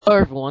Hello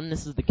everyone,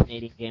 this is the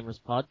Canadian Gamers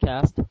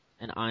Podcast,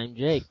 and I'm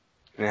Jake.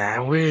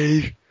 And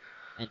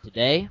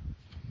today,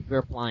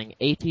 we're playing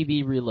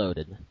APB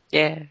Reloaded.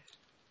 Yeah.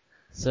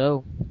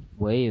 So,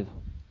 Wave.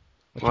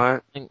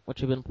 What? What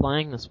you been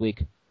playing this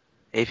week?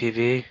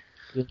 APB? You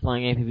been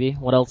playing APB?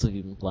 What else have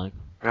you been playing?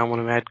 Realm of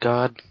the Mad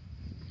God.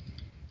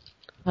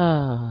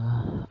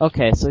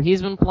 Okay, so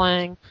he's been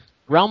playing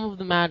Realm of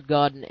the Mad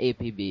God and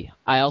APB.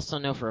 I also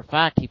know for a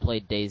fact he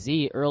played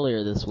DayZ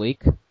earlier this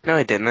week. No,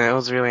 I didn't. I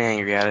was really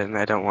angry at it, and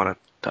I don't want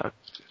to talk.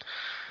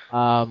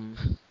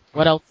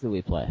 What else did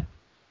we play?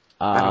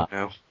 I don't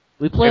know.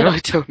 We played I really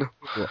don't know.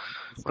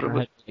 What had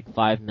like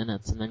 5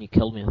 minutes, and then you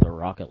killed me with a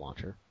rocket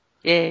launcher.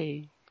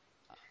 Yay.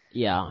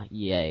 Yeah,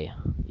 yay.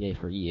 Yay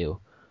for you.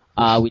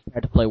 We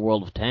tried to play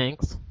World of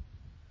Tanks.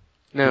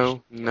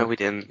 No, we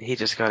didn't. He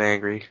just got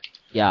angry.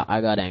 Yeah, I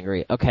got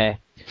angry. Okay.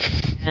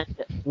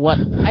 And what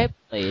I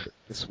played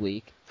this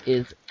week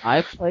is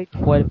I played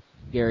quite a bit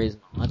of Garry's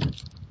Mod.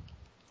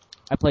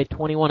 I played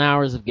 21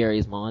 hours of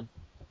Garry's Mod.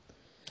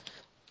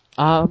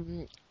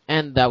 And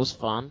that was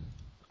fun.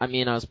 I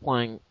mean, I was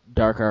playing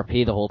Dark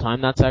RP the whole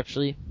time. That's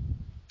actually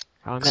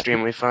how I met him.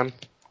 Extremely fun.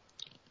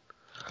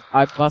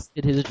 I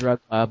busted his drug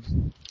lab.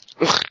 And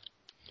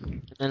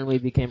then we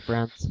became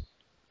friends.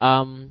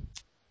 I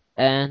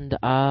played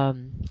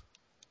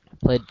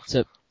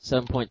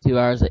 7.2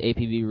 hours of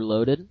APB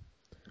Reloaded.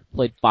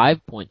 Played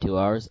 5.2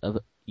 hours of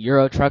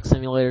Euro Truck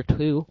Simulator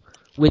 2,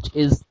 which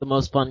is the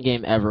most fun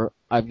game ever,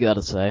 I've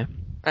gotta say.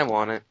 I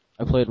want it.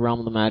 I played Realm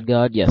of the Mad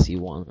God. Yes, you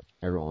want it.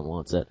 Everyone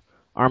wants it.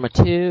 Arma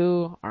 2,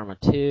 two Arma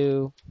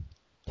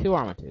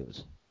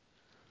 2s.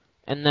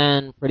 And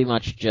then pretty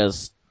much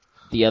just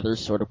the other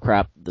sort of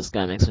crap this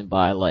guy makes me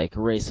buy, like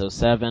Race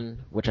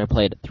 07, which I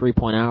played 3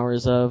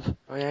 hours of.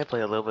 Oh yeah, I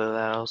played a little bit of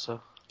that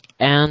also.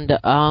 And,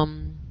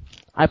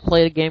 I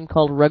played a game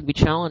called Rugby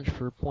Challenge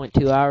for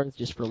 0.2 hours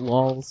just for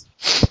lols.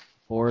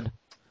 Bored.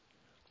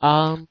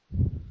 So,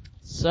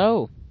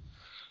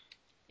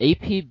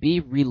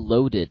 APB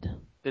Reloaded.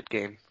 Good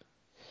game.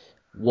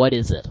 What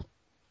is it?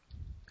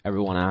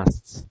 Everyone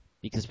asks.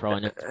 Because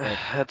probably not.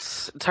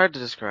 It's hard to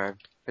describe.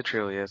 It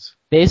truly is.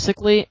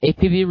 Basically,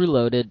 APB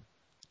Reloaded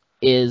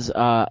is,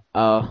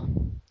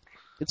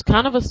 it's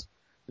kind of a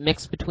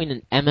mix between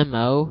an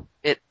MMO.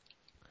 The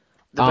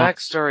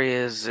backstory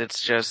is,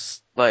 it's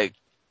just, like,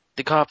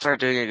 the cops aren't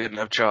doing a good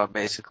enough job,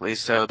 basically,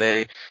 so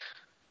the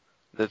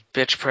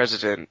bitch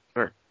president,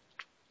 or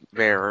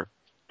mayor,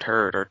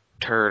 turd,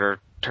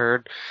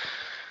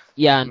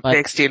 Yeah, and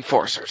makes the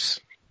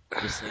enforcers.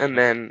 And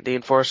then the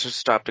enforcers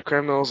stop the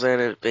criminals,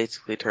 and it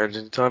basically turns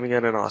into Tommy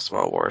Gun and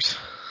Osmo Wars.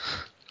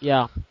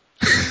 Yeah.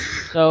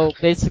 So,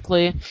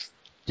 basically,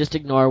 just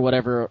ignore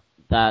whatever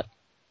that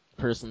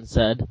person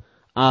said.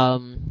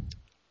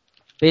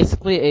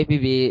 Basically,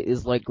 APB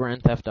is like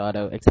Grand Theft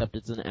Auto, except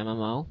it's an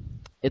MMO.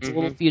 It's a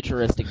little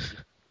futuristic.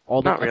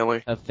 All the Not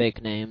really. have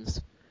fake names.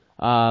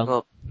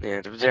 Well,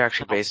 yeah, they're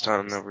actually based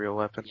on a real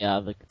weapon. Yeah,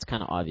 like, it's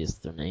kind of obvious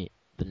the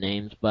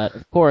names, but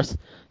of course,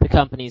 the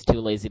company's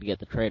too lazy to get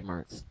the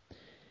trademarks.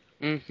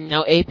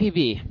 Now,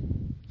 APB.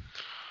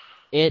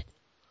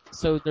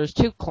 So there's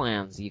two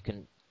clans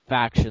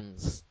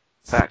factions.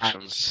 You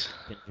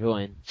can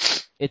join.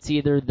 It's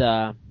either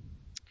the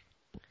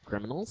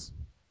criminals,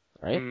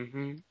 right?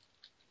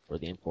 Or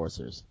the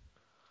enforcers.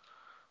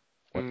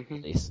 Or the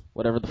police.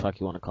 Whatever the fuck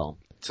you want to call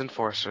them. It's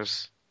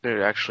enforcers.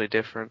 They're actually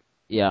different.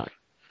 Yeah.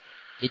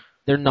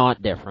 They're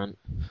not different.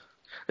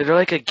 They're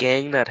like a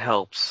gang that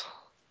helps.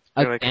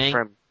 They're like a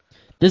friend.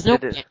 There's no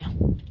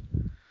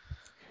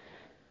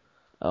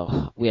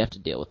Oh, we have to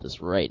deal with this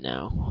right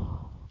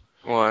now.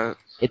 What?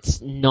 It's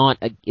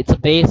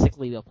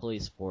basically a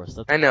police force.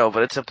 I know,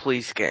 but it's a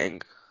police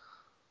gang.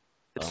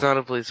 It's not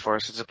a police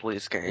force, it's a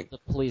police gang. It's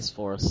a police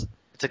force.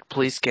 It's a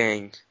police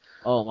gang.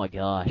 Oh my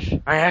gosh.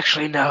 I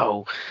actually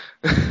know.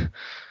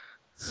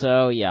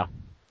 So, yeah.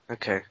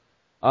 Okay.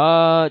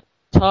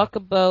 Talk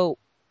about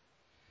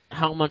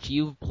how much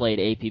you've played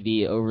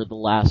APB over the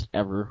last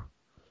ever.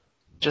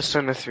 Just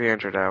under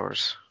 300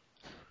 hours.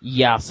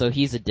 Yeah, so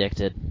he's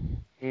addicted.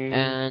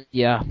 And,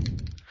 yeah.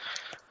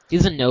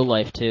 He's a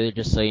no-life, too,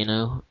 just so you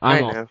know. I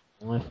know.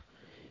 Life.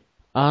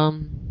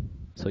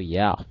 So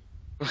yeah.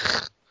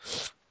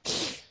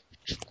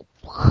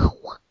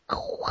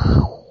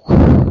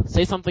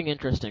 Say something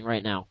interesting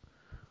right now.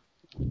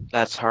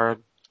 That's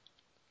hard.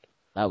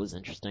 That was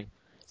interesting.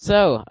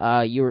 So,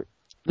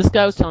 this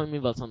guy was telling me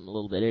about something a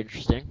little bit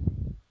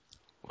interesting.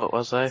 What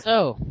was I?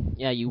 So,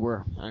 yeah, you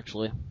were,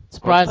 actually.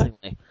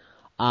 Surprisingly.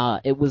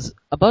 It was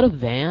about a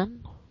van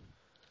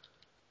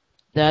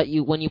that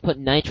when you put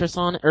nitrous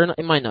on it, or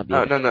it might not be.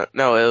 Oh,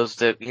 no, it was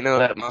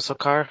that muscle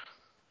car?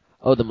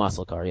 Oh, the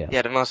muscle car, yeah.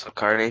 Yeah, the muscle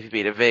car in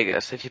APB to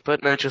Vegas. If you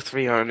put Nitro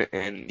 3 on it,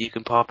 and you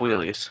can pop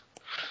wheelies.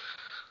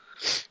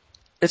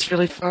 It's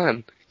really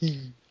fun.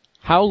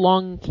 How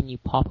long can you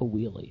pop a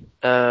wheelie?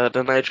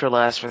 The Nitro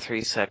lasts for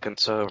 3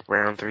 seconds, so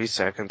around 3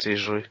 seconds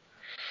usually.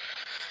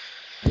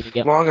 Can you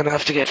get long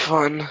enough to get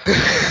fun?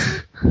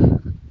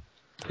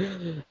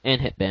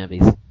 And hit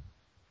Bambies.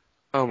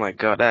 Oh my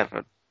god, I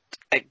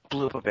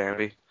blew up a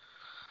Bambi.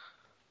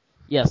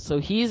 Yeah, so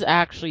he's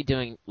actually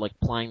doing, like,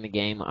 playing the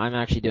game. I'm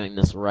actually doing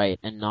this right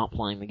and not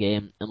playing the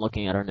game and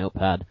looking at our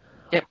notepad.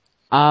 Yep.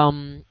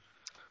 Um,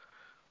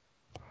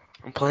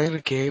 I'm playing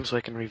the game so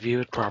I can review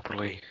it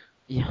properly.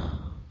 yeah.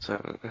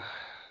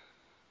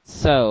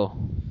 So.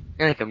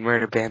 I can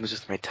murder bandits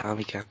with my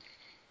Tommy gun.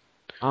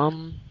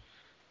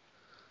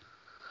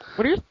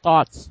 What are your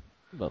thoughts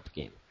about the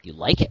game? Do you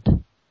like it?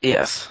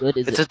 Yes. Good,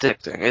 is it's it?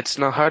 addicting. It's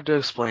not hard to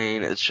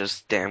explain, it's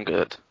just damn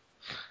good.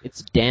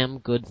 It's damn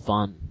good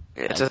fun.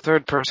 It's a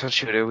third-person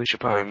shooter, we should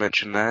probably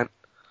mention that.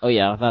 Oh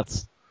yeah,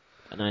 that's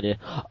an idea.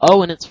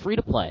 Oh, and it's free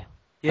to play.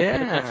 Yeah. I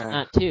could have mentioned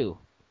that too.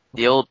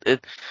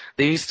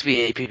 There used to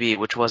be APB,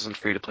 which wasn't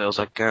free to play. It was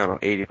like, I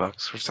don't know,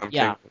 $80 or something.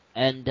 Yeah,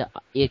 and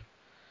it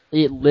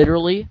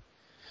literally,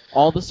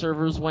 all the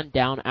servers went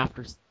down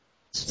after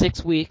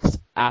 6 weeks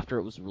after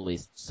it was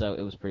released, so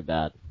it was pretty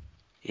bad.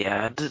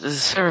 Yeah, the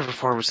server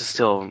performance is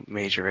still a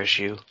major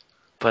issue,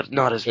 but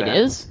not as bad. It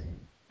is?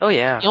 Oh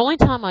yeah. The only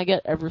time I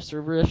get ever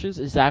server issues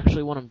is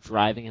actually when I'm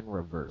driving in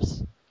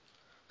reverse.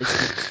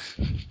 It's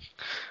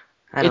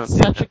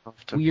such a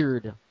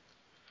weird,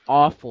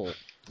 awful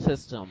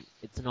system.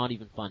 It's not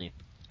even funny.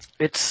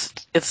 It's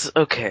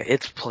okay.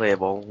 It's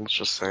playable, let's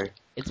just say.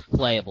 It's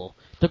playable.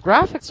 The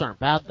graphics aren't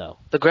bad, though.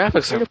 The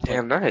graphics are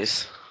damn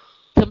nice.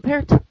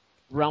 Compared to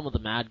Realm of the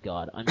Mad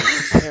God, I mean,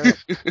 it's terrible.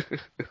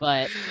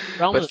 But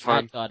Realm of the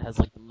Mad God has,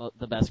 like,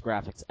 the best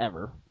graphics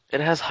ever. It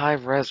has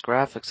high-res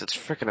graphics. It's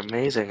freaking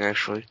amazing,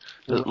 actually.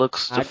 The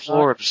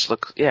floor just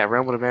looks... Yeah,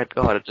 Realm of the Mad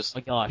God, it just... Oh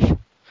my gosh.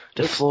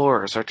 The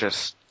floors are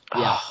just...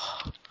 Yeah.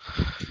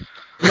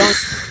 You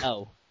don't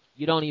know.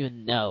 You don't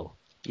even know.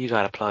 You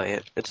gotta play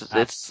it. It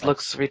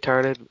looks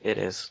retarded. It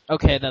is.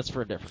 Okay, that's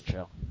for a different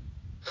show.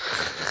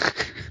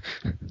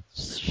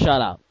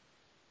 Shut up.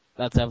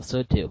 That's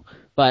episode 2.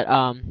 But,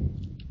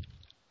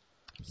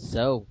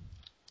 so,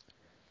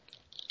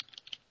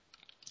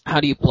 how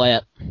do you play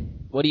it?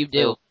 What do you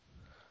do?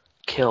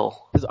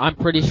 Kill. Because I'm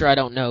pretty sure I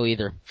don't know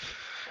either.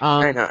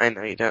 I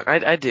know you don't.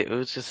 I do.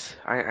 It's just,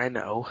 I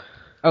know.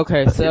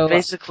 Okay, so...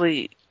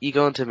 Basically, you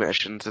go into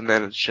missions, and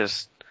then it's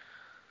just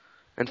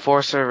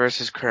Enforcer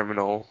versus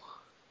Criminal.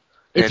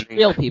 It's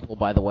real people,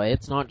 by the way.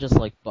 It's not just,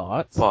 like,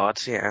 bots.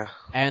 Bots, yeah.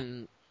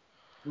 And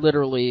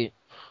literally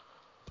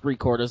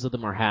 3/4 of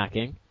them are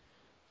hacking.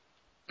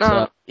 No,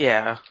 so,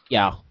 yeah.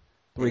 Yeah,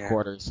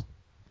 3/4.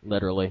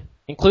 Literally.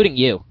 Including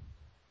you.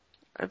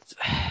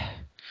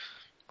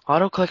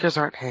 Auto-clickers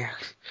aren't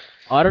hacked.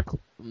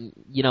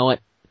 You know what?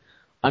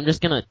 I'm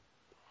just gonna...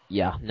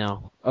 Yeah,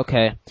 no.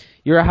 Okay.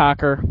 You're a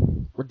hacker.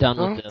 We're done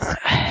with this.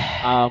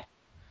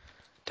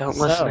 Don't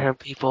listen to him,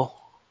 people.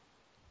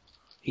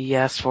 He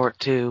asked for it,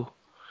 too.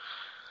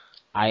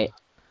 I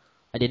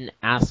didn't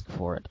ask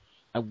for it.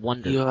 I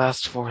wondered. You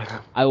asked for it.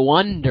 I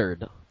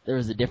wondered. There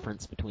was a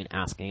difference between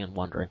asking and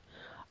wondering.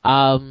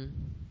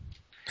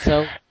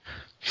 So...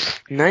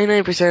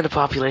 99% of the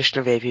population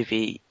of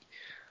APV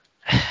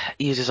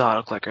uses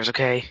auto-clickers,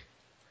 okay?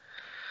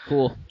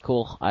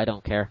 Cool. I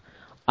don't care.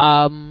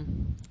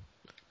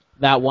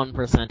 That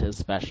 1% is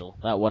special.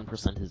 That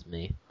 1% is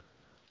me.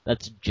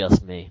 That's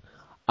just me.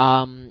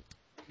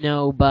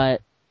 No,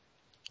 but...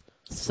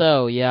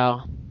 So, yeah.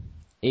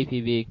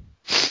 APV.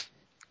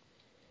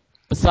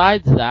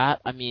 Besides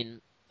that, I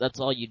mean,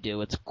 that's all you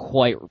do. It's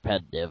quite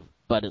repetitive,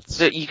 but it's...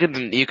 You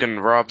can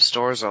rob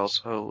stores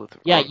also with...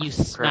 Yeah, you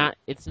smash...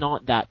 It's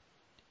not that...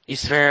 You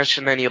smash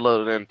and then you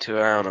load it into,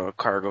 I don't know, a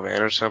cargo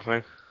van or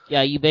something.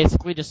 Yeah, you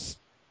basically just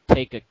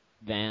take a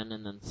van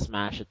and then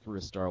smash it through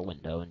a store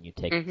window and you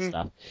take the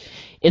stuff.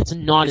 It's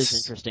not as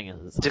interesting as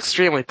it sounds. It's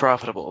extremely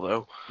profitable,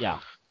 though. Yeah,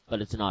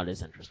 but it's not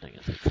as interesting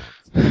as it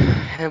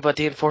sounds. But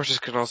the enforcers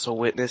can also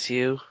witness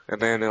you,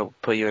 and then they'll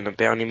put you in a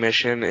bounty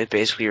mission. It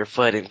basically you're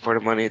fighting for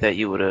the money that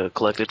you would have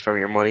collected from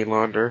your money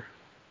launderer.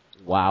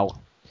 Wow.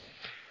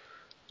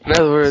 In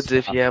other words,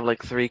 if you have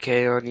like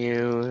 3K on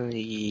you,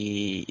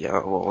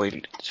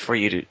 for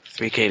you to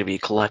 3K to be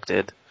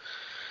collected.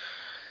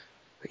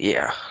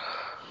 Yeah.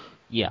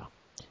 Yeah.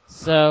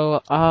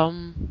 So,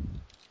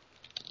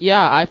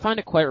 yeah, I find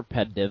it quite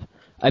repetitive.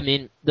 I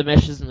mean, the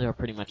missions are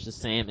pretty much the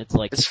same. It's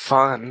like... It's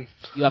fun.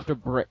 You have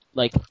to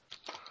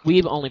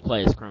we only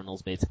play as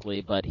criminals,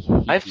 basically, but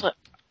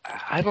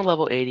I'm a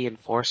level 80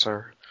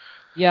 enforcer.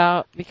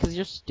 Yeah, because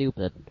you're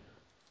stupid.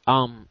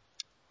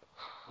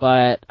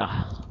 But,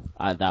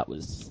 that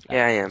was...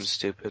 Yeah, I am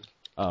stupid.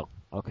 Oh,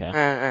 okay.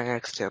 I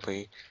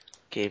accidentally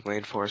gave my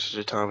enforcer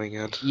to Tommy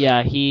gun.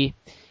 Yeah, he's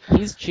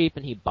cheap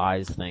and he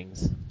buys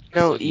things.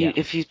 No, so,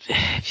 if you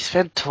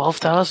spend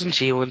 12,000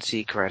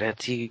 G1C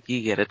credits, you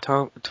get a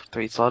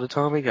 3-slotted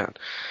Tommy gun.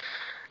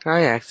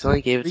 I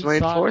accidentally gave it to my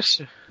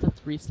enforcer. It's a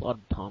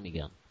 3-slotted Tommy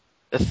gun.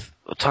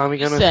 A Tommy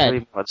gun with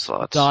 3 mod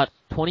slots. You got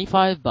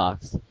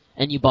 $25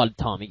 and you bought a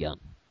Tommy gun.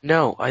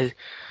 No,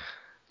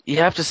 you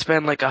have to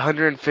spend like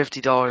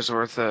 $150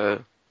 worth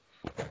of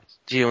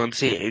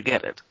G1C to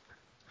get it.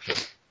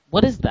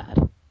 What is that?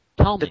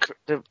 Tell me.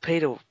 The pay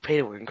to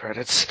win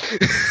credits.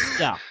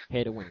 Yeah,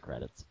 pay to win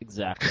credits.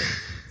 Exactly.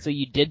 So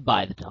you did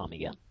buy the Tommy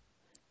gun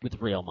with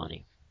real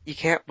money. You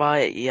can't buy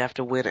it, you have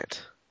to win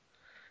it.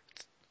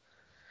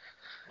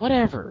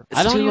 Whatever. It's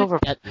I don't too even over.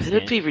 get this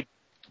It'd game. be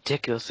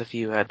ridiculous if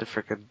you had to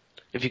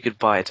if you could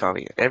buy a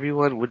Tommy.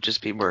 Everyone would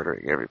just be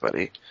murdering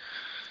everybody.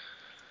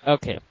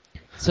 Okay.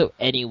 So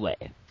anyway,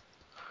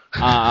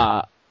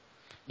 yeah,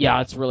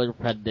 it's really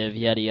repetitive,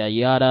 yada yada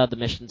yada. The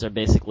missions are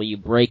basically you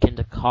break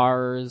into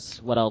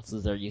cars. What else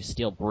is there? You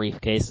steal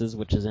briefcases,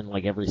 which is in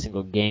like every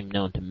single game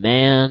known to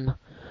man.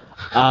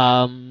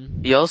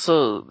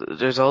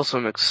 There's also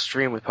an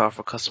extremely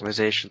powerful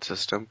customization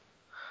system.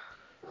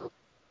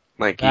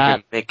 Like, you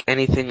can make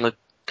anything look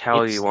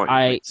how you want.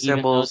 Like Even though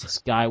symbols. this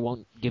guy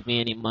won't give me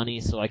any money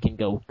so I can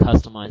go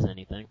customize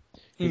anything.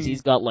 Because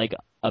he's got like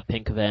a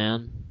pink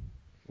van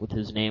with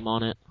his name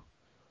on it.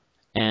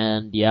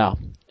 And yeah,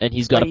 and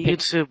he's got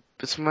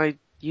It's my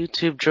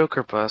YouTube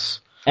Joker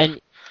bus. And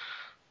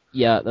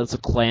yeah, that's a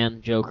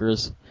clan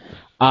Jokers.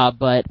 Yeah,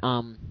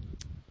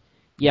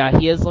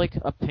 he has like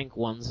a pink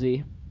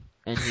onesie,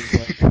 and he's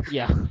like,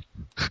 yeah.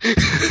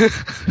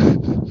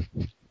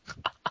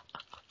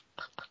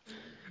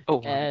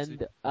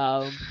 And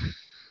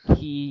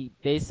he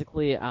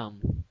basically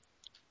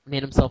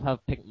made himself have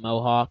a pink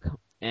mohawk,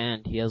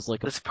 and he has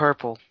like It's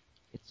purple.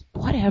 It's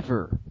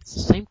whatever. It's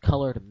the same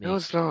color to me. No,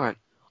 it's not.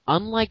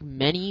 Unlike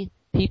many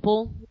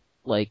people,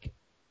 like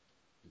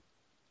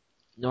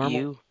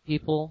normal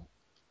people,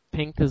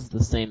 pink is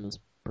the same as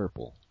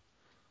purple.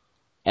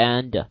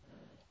 And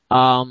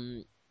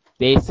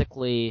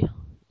basically,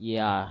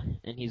 yeah,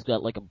 and he's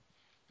got like a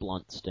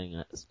blunt sticking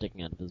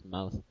out of his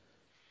mouth,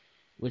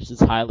 which is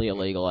highly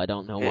illegal. I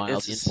don't know why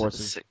all the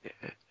enforcers.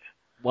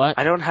 What?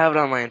 I don't have it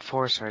on my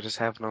enforcer. I just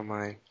have it on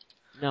my.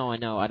 No, I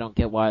know. I don't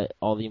get why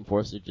all the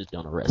enforcers just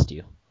don't arrest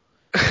you.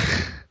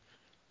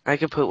 I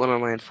could put one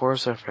on my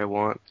enforcer if I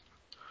want.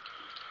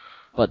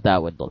 But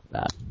that would look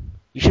bad.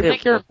 You should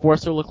make your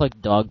enforcer look like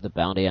Dog the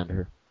Bounty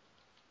Hunter.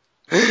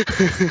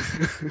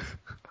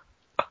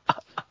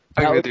 I'm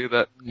gonna do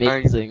that.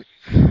 Amazing.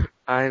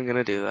 I'm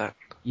gonna do that.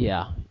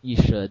 Yeah, you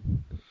should.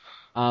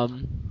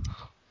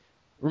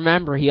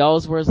 Remember, he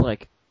always wears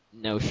like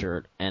no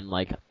shirt and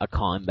like a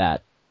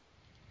combat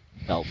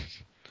belt.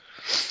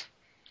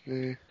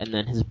 And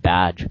then his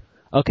badge.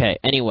 Okay,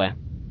 anyway.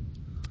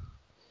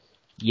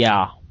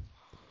 Yeah.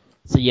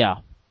 So yeah.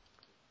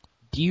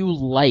 Do you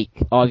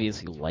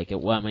obviously like it,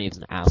 why am I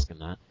even asking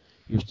that?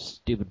 You're a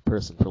stupid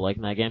person for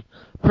liking that game.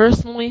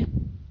 Personally,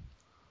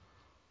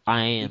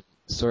 I am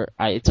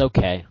it's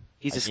okay.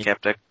 He's a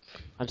skeptic.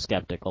 I'm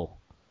skeptical.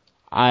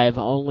 I've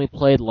only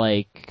played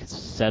like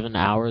 7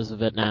 hours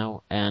of it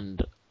now,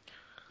 and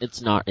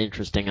it's not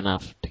interesting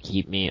enough to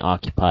keep me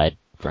occupied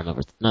for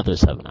another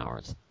 7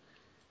 hours.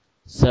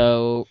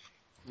 So,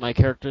 my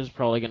character's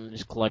probably gonna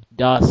just collect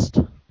dust,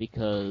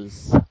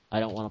 because I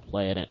don't want to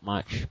play it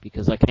much,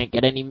 because I can't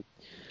get any...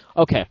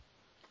 Okay.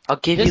 I'll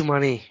give you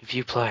money if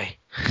you play.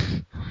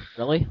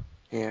 Really?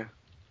 Yeah.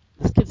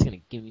 This kid's gonna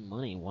give me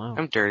money, wow.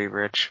 I'm dirty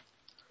rich.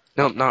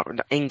 No, not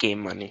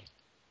in-game money.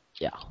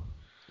 Yeah.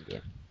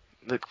 In-game.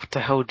 Like, what the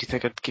hell, do you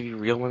think I'd give you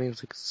real money?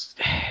 It's like,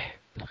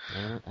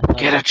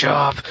 get a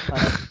job!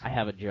 I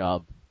have a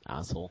job,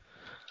 asshole.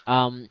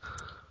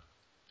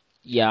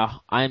 Yeah,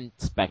 I'm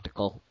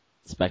skeptical.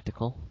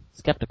 Skeptical?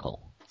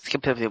 Skeptical.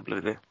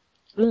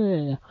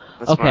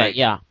 Okay,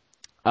 yeah.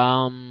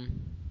 I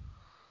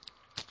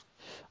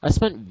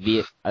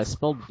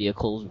spelled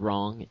vehicles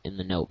wrong in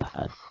the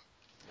notepad.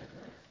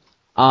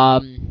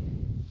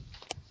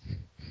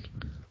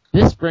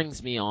 This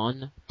brings me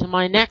on to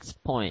my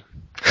next point.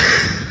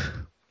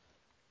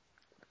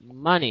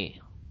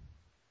 Money.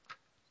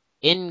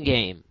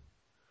 In-game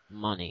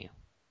money.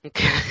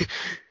 Okay.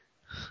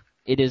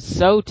 It is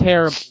so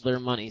terrible, their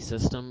money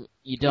system.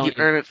 You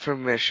earn it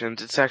from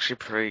missions. It's actually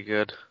pretty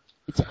good.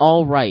 It's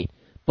alright.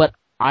 But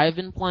I've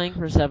been playing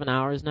for 7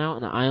 hours now,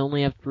 and I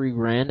only have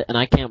 $3,000, and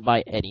I can't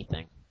buy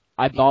anything.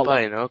 He bought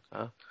an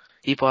Oka.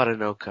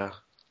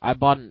 I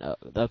bought an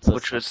Oka.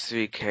 Which was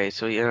 $3,000,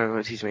 so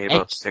he's made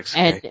about $6,000.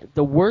 And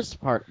the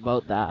worst part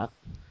about that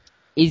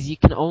is you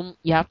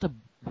have to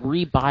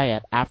rebuy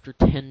it after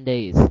 10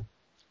 days.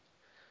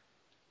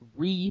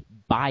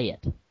 Rebuy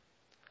it.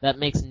 That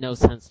makes no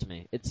sense to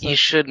me. You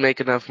should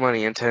make enough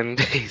money in 10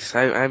 days.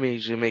 I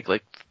usually make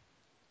like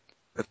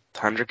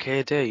 $100,000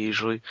 a day,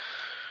 usually.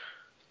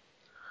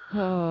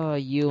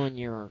 You and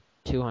your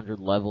 200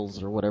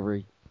 levels or whatever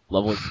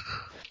levels.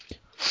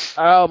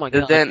 Oh my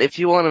god. Then, if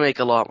you want to make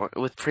a lot more,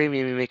 with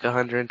premium you make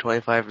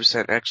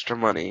 125% extra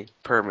money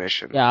per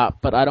mission. Yeah,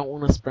 but I don't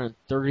want to spend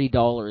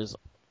 $30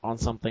 on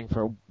something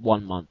for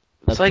 1 month.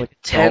 That's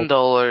like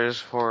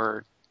 $10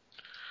 for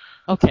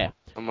a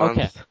month.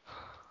 Okay.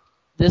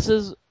 This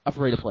is a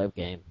free-to-play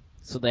game,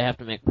 so they have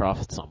to make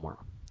profit somewhere.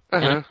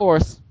 And of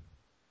course,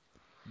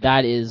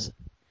 that is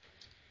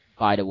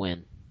buy to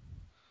win.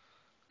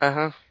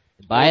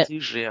 That's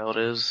usually how it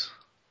is.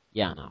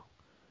 Yeah, no.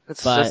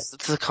 It's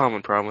a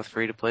common problem with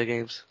free-to-play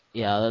games.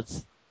 Yeah,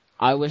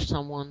 I wish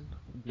someone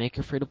would make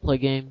a free-to-play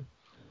game.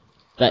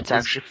 That's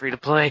actually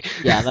free-to-play.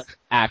 Yeah, that's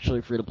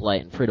actually free-to-play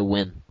and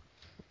free-to-win.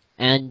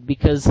 And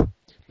because,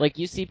 like,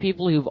 you see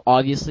people who've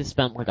obviously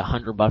spent like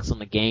 $100 on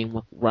the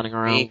game running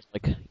around,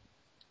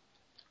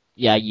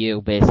 Yeah, you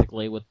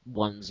basically with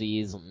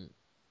onesies and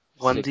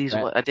Onesies,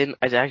 cigarette. what?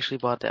 I actually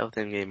bought that with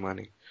in-game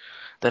money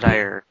that I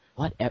earned.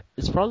 What?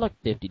 It's probably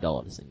like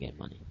 $50 in game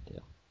money too.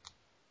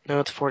 No,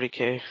 it's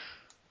 40K.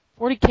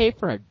 40K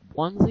for a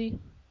onesie?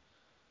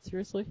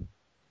 Seriously?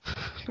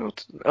 No,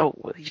 oh,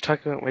 you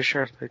talking about my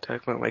shirt? I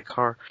talking about my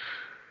car.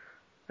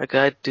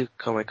 I do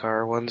call my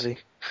car a onesie.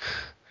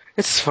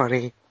 It's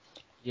funny.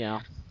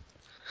 Yeah.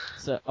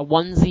 So a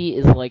onesie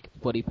is like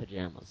footy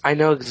pajamas. I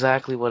know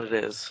exactly what it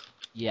is.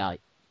 Yeah.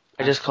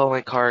 I just call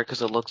my car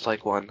because it looks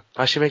like one.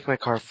 I should make my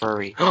car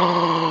furry.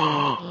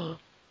 Oh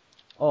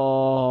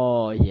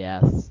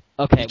yes.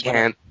 Okay. You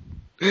can't.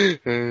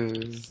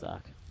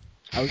 Suck.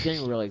 I was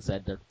getting really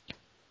excited there.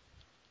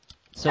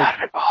 So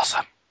That'd be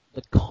awesome.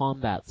 the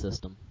combat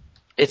system.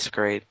 It's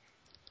great.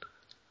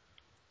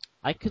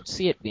 I could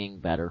see it being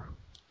better.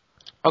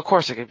 Of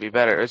course it could be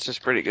better. It's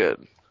just pretty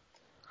good.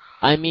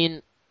 I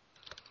mean,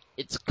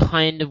 it's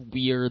kind of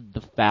weird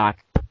the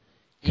fact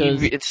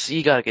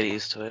You gotta get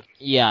used to it.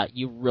 Yeah,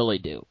 you really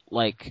do.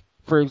 Like,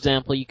 for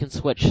example, you can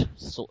switch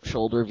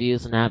shoulder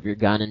views and have your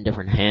gun in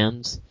different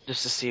hands.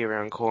 Just to see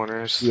around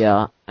corners.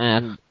 Yeah,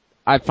 and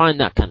I find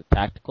that kind of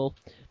tactical.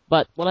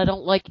 But what I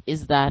don't like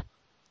is that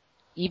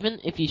even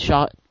if you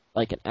shot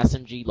like an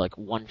SMG like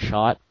one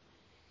shot,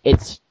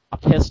 a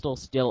pistol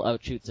still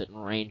outshoots it in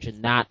range,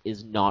 and that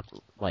is not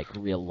like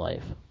real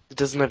life. It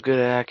doesn't have good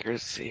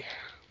accuracy.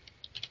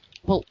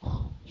 Well,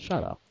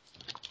 shut up.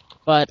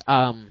 But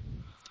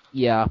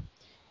yeah.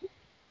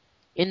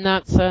 In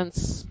that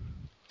sense,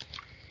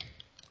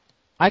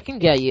 I can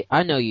get you.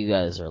 I know you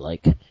guys are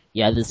like,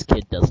 yeah, this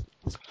kid doesn't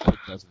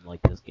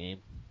like this game.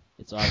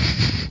 It's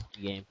obviously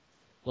a game.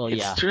 Well, It's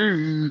yeah,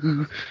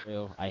 true.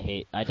 true.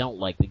 I don't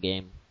like the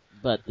game,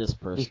 but this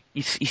person.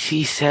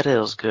 He said it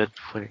was good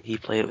when he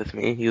played with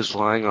me. He was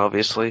lying,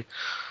 obviously.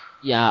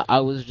 Yeah, I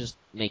was just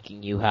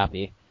making you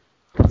happy.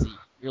 'Cause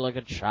you're like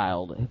a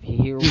child. If he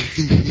hears what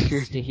he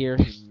needs to hear,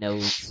 he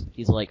knows.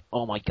 He's like,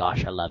 oh my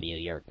gosh, I love you.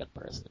 You're a good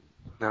person.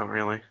 Not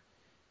really.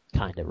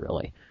 Kinda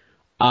really.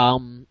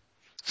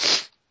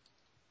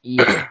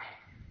 Yeah.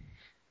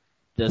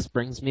 This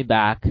brings me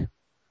back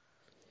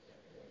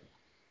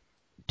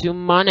to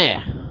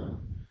money.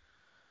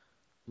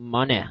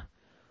 Money.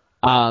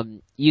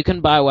 You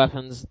can buy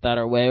weapons that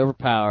are way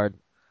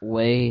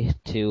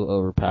too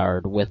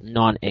overpowered with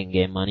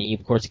non-in-game money.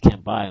 Of course, you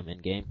can't buy them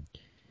in-game.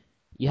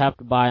 You have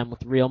to buy them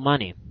with real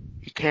money.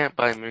 You can't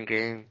buy them in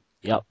game.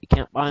 Yep, you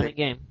can't buy them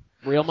in-game.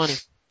 Real money.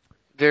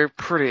 They're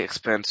pretty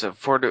expensive.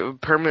 For the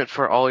permit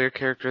for all your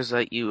characters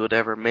that you would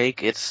ever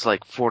make, it's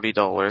like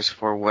 $40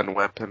 for one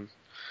weapon.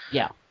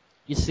 Yeah.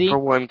 You see? For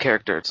one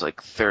character, it's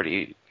like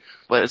 30.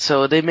 But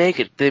so they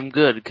make them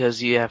good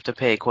because you have to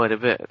pay quite a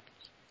bit.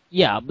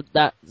 Yeah, but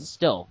that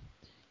still.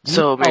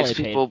 So it makes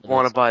people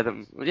want to buy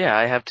them. Yeah,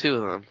 I have two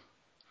of them.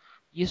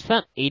 You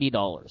spent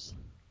 $80.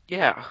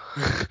 Yeah.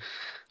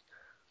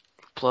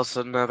 Plus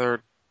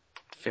another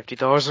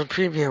 $50 on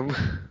premium.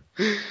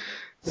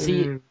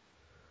 See,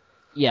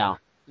 yeah,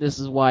 this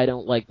is why I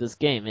don't like this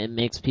game. It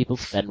makes people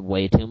spend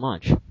way too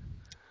much.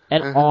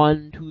 And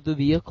on to the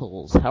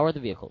vehicles. How are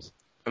the vehicles?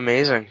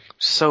 Amazing.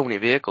 So many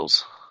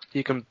vehicles.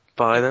 You can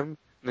buy them.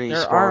 Then you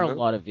There spawn are a them.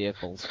 lot of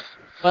vehicles.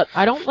 But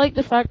I don't like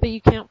the fact that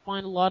you can't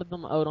find a lot of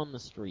them out on the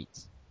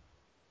streets.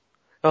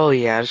 Oh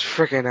yeah, just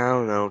freaking, I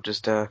don't know,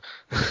 just a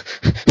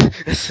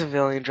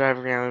civilian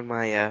driving around in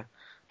my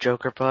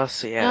Joker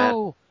bus.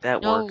 Yeah,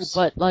 that works.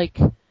 No, but like,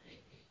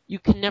 you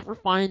can never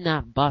find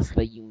that bus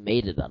that you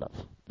made it out of.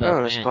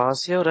 It's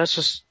Spacio,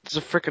 it's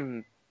a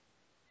freaking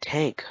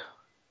tank.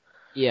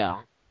 Yeah.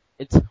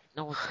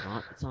 No, it's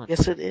not. It's not.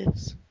 Yes, it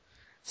is.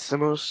 It's the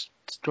most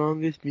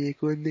strongest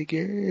vehicle in the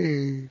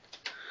game.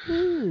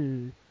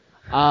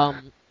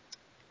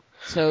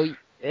 So,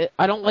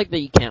 I don't like that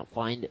you can't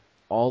find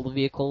all the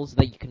vehicles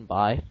that you can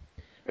buy.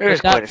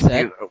 There's But quite a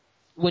few, though.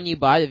 When you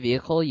buy the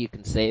vehicle, you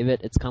can save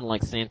it. It's kind of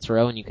like Saints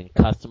Row, and you can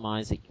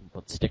customize it. You can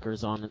put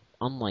stickers on it,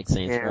 unlike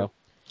Saints Row.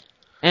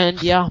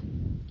 And yeah,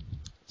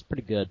 it's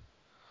pretty good.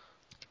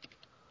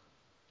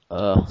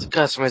 The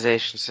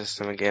customization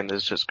system, again,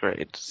 is just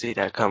great. To see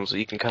that comes,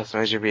 you can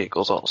customize your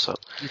vehicles also.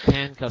 You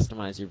can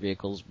customize your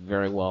vehicles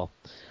very well.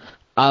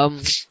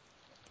 Is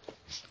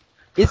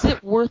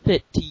it worth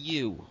it to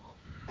you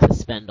to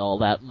spend all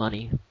that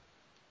money?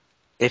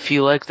 If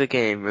you like the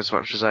game as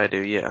much as I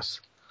do,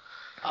 yes.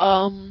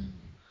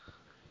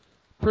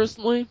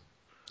 Personally,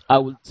 I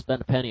would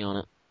spend a penny on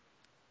it.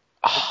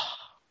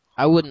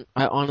 I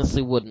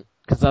honestly wouldn't.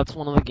 Because that's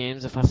one of the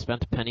games, if I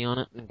spent a penny on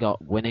it and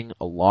got winning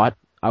a lot,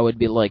 I would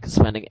be like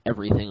spending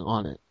everything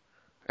on it.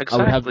 Exactly.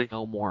 I would have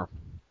no more.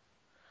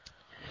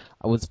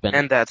 I would spend.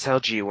 And that's how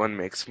G1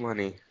 makes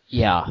money.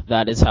 Yeah,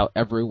 that is how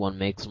everyone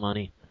makes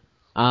money.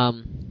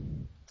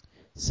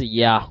 So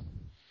yeah,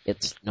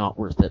 it's not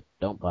worth it.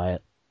 Don't buy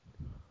it.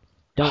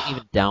 Don't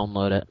even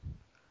download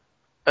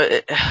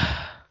it.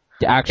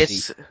 Actually,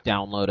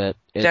 download it.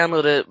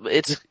 Download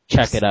it.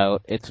 Check it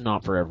out. It's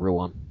not for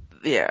everyone.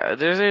 Yeah,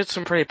 there's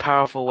some pretty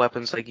powerful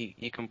weapons like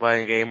you can buy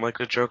in game, like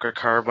the Joker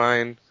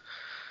Carbine,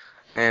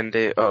 and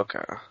they're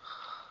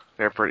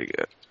pretty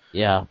good.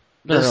 Yeah,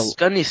 The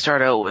gun you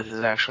start out with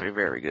is actually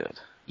very good.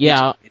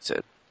 Yeah, It's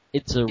it.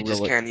 it's a You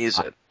just can't use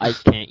it. I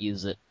can't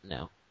use it.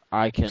 No,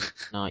 I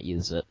cannot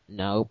use it.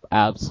 Nope,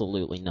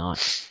 absolutely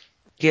not.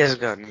 He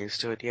hasn't gotten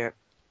used to it yet.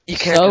 You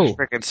can't just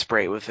freaking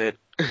spray with it.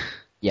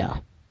 Yeah.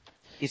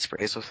 He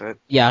sprays with it.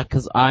 Yeah,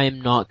 because I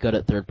am not good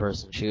at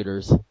third-person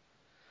shooters.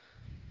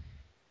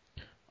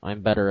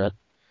 I'm better at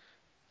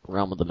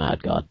Realm of the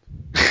Mad God.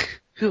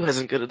 Who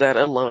isn't good at that?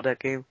 I love that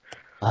game.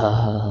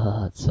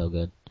 It's so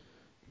good.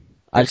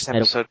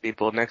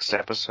 Next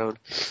episode.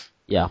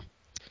 Yeah.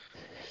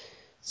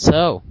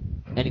 So,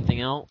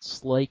 anything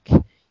else, like,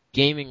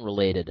 gaming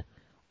related?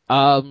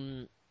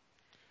 Standalone.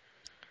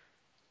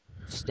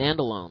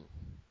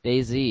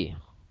 DayZ.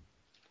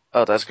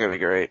 Oh, that's gonna be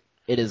great.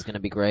 It is gonna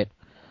be great.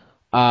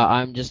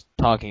 I'm just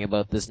talking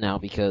about this now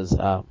because,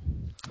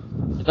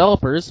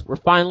 developers were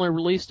finally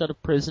released out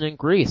of prison in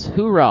Greece.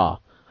 Hoorah!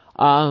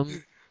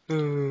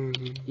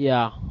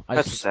 Yeah.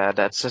 That's sad.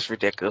 That's just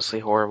ridiculously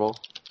horrible.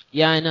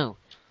 Yeah, I know.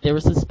 They were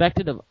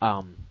suspected of,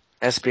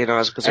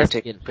 espionage because they're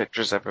taking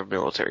pictures of a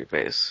military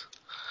base.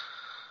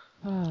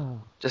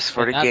 Just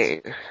for the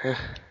game.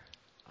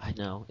 I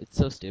know. It's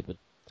so stupid.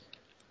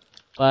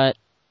 But,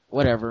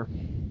 whatever.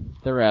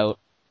 They're out.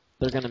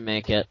 They're gonna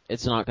make it.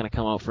 It's not gonna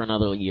come out for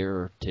another year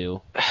or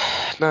two.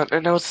 No,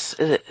 it is.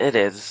 It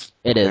is.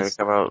 It's gonna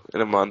come out in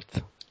a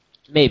month.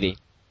 Maybe.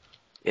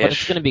 Ish. But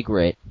it's gonna be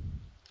great.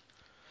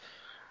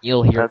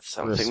 You'll hear. That's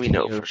something we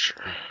know for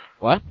sure.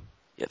 What?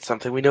 It's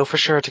something we know for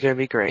sure. It's gonna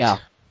be great. Yeah.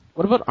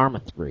 What about Arma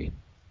 3?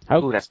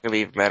 Ooh, that's gonna be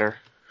even better.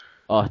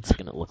 Oh, it's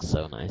gonna look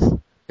so nice.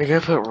 They're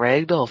gonna put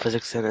ragdoll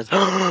physics in it.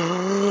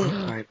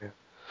 I know.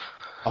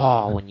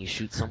 Oh, when you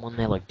shoot someone,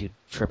 they like do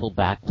triple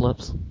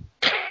backflips,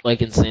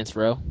 like in Saints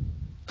Row.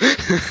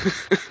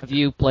 Have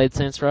you played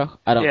Saints Row?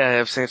 I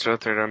have Saints Row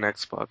 3 on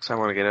Xbox. I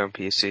want to get it on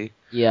PC.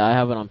 Yeah, I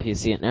have it on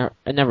PC. It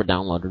never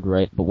downloaded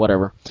right, but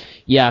whatever.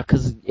 Yeah,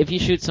 because if you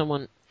shoot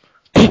someone,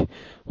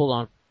 hold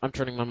on, I'm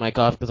turning my mic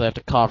off because I have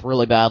to cough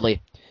really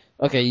badly.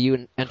 Okay,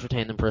 you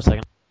entertain them for a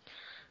second.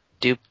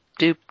 Doop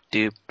doop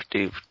doop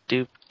doop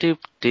doop doop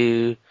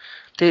doo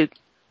doop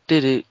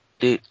doop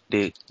doop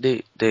doop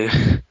doop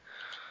doop.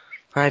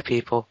 Hi,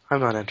 people. I'm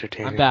not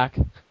entertaining. I'm back.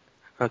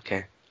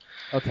 Okay.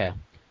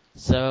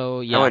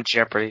 So, yeah. I want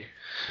Jeopardy.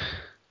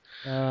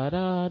 Da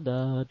da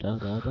da da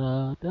da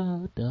da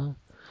da da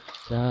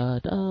da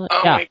da.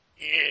 Oh yeah.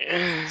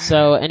 My...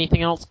 So,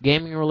 anything else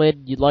gaming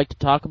related you'd like to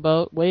talk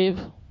about, Wave?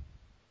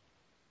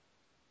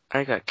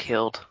 I got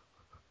killed.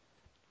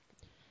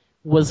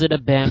 Was it a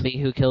Bambi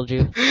who killed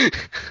you?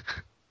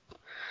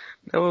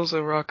 That was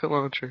a rocket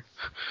launcher.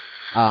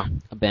 Ah,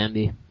 a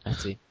Bambi. I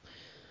see.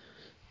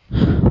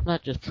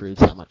 That just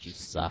proves how much you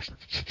suck,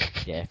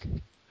 dick.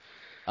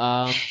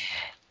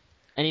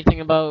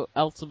 Anything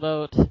else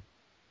about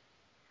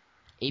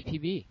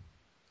APB?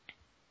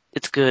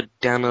 It's good.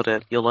 Download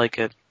it. You'll like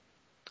it.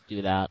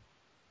 Do that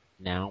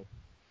now.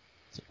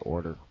 It's an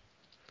order.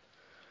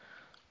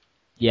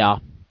 Yeah.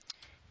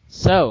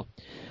 So,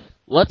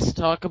 let's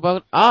talk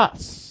about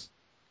us.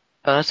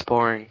 Oh, that's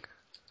boring.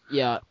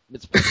 Yeah,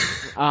 it's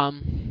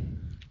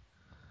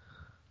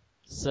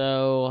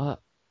so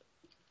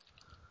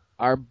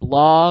our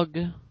blog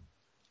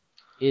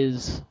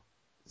is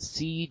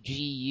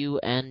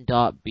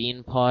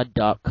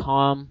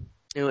cgun.beanpod.com.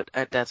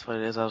 That's what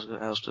it is. I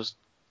was just,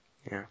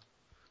 yeah.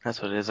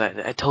 That's what it is.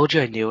 I told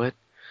you I knew it.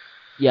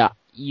 Yeah,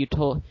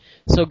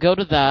 so go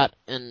to that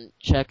and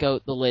check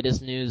out the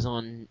latest news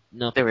on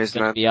nothing's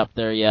going to be up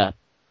there yet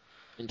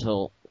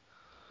until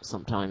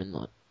sometime in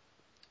the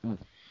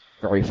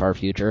very far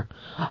future.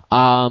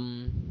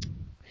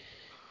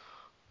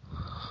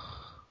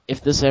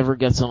 If this ever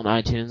gets on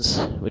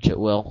iTunes, which it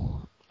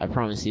will, I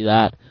promise you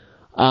that,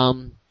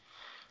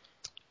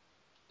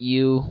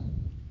 you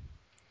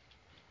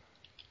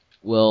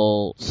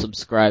will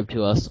subscribe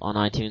to us on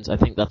iTunes. I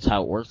think that's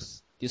how it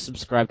works. Do you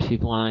subscribe to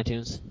people on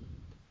iTunes?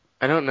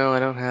 I don't know. I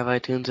don't have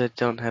iTunes. I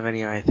don't have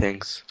any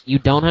iThings. You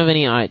don't have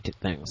any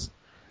iThings?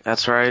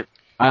 That's right.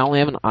 I only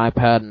have an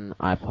iPad and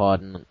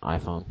iPod and an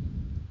iPhone.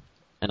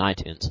 And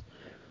iTunes.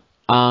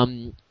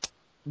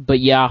 But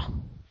yeah,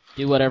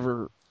 do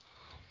whatever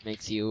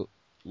makes you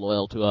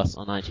loyal to us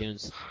on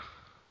iTunes.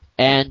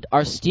 And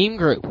our Steam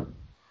group.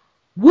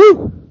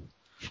 Woo!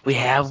 We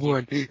have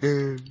one.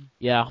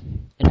 Yeah.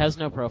 It has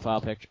no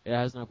profile picture. It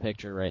has no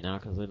picture right now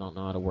because we don't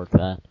know how to work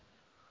that.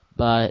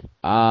 But,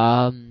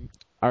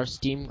 our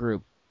Steam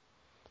group,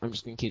 I'm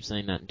just gonna keep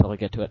saying that until I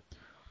get to it.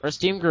 Our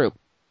Steam group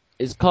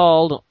is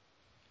called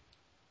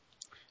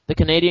the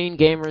Canadian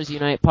Gamers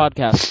Unite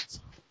Podcasts.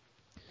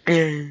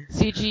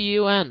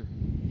 CGUN.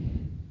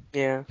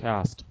 Yeah.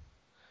 Cast.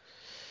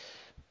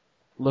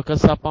 Look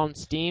us up on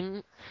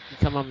Steam,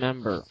 become a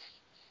member.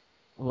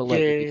 We'll let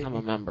you become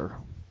a member.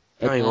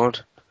 No, you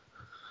won't.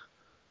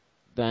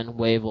 Then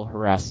Wave will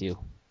harass you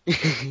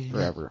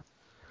forever.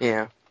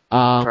 Yeah,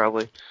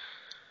 probably.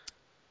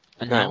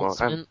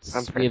 Announcements.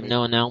 No, we have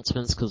no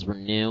announcements because we're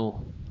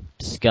new.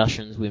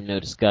 Discussions. We have no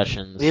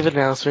discussions. We have an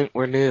announcement.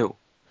 We're new.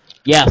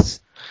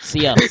 Yes.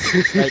 See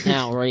us right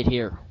now, right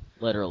here.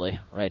 Literally,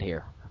 right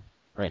here,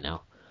 right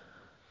now.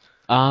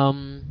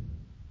 So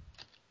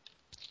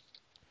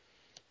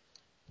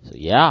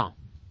yeah.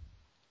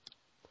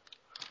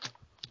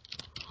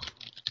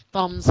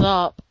 Thumbs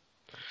up.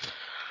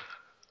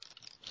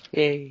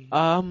 Yay.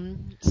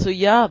 So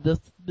yeah, this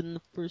has been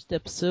the first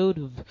episode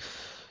of,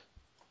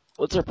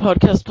 what's our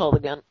podcast called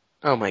again?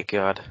 Oh my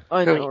god.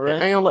 I know,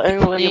 right? I'm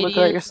gonna let you look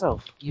at it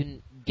yourself.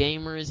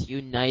 Gamers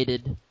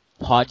United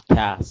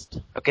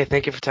Podcast. Okay,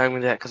 thank you for telling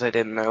me that, because I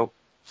didn't know.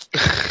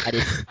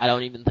 I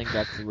don't even think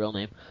that's the real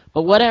name.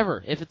 But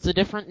whatever. If it's a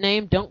different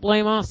name, don't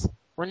blame us.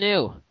 We're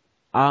new.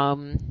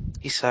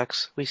 He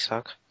sucks. We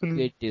suck.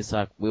 We do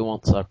suck. We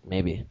won't suck,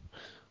 maybe.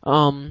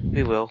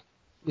 We will.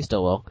 We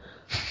still will.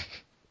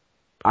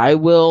 I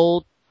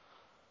will.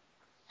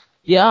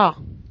 Yeah.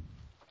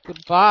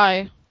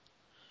 Goodbye.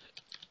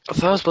 I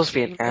thought it was supposed to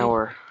be an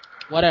hour.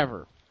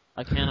 Whatever.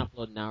 I can't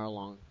upload an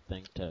hour-long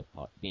thing to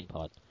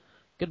Beanpod.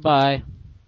 Goodbye.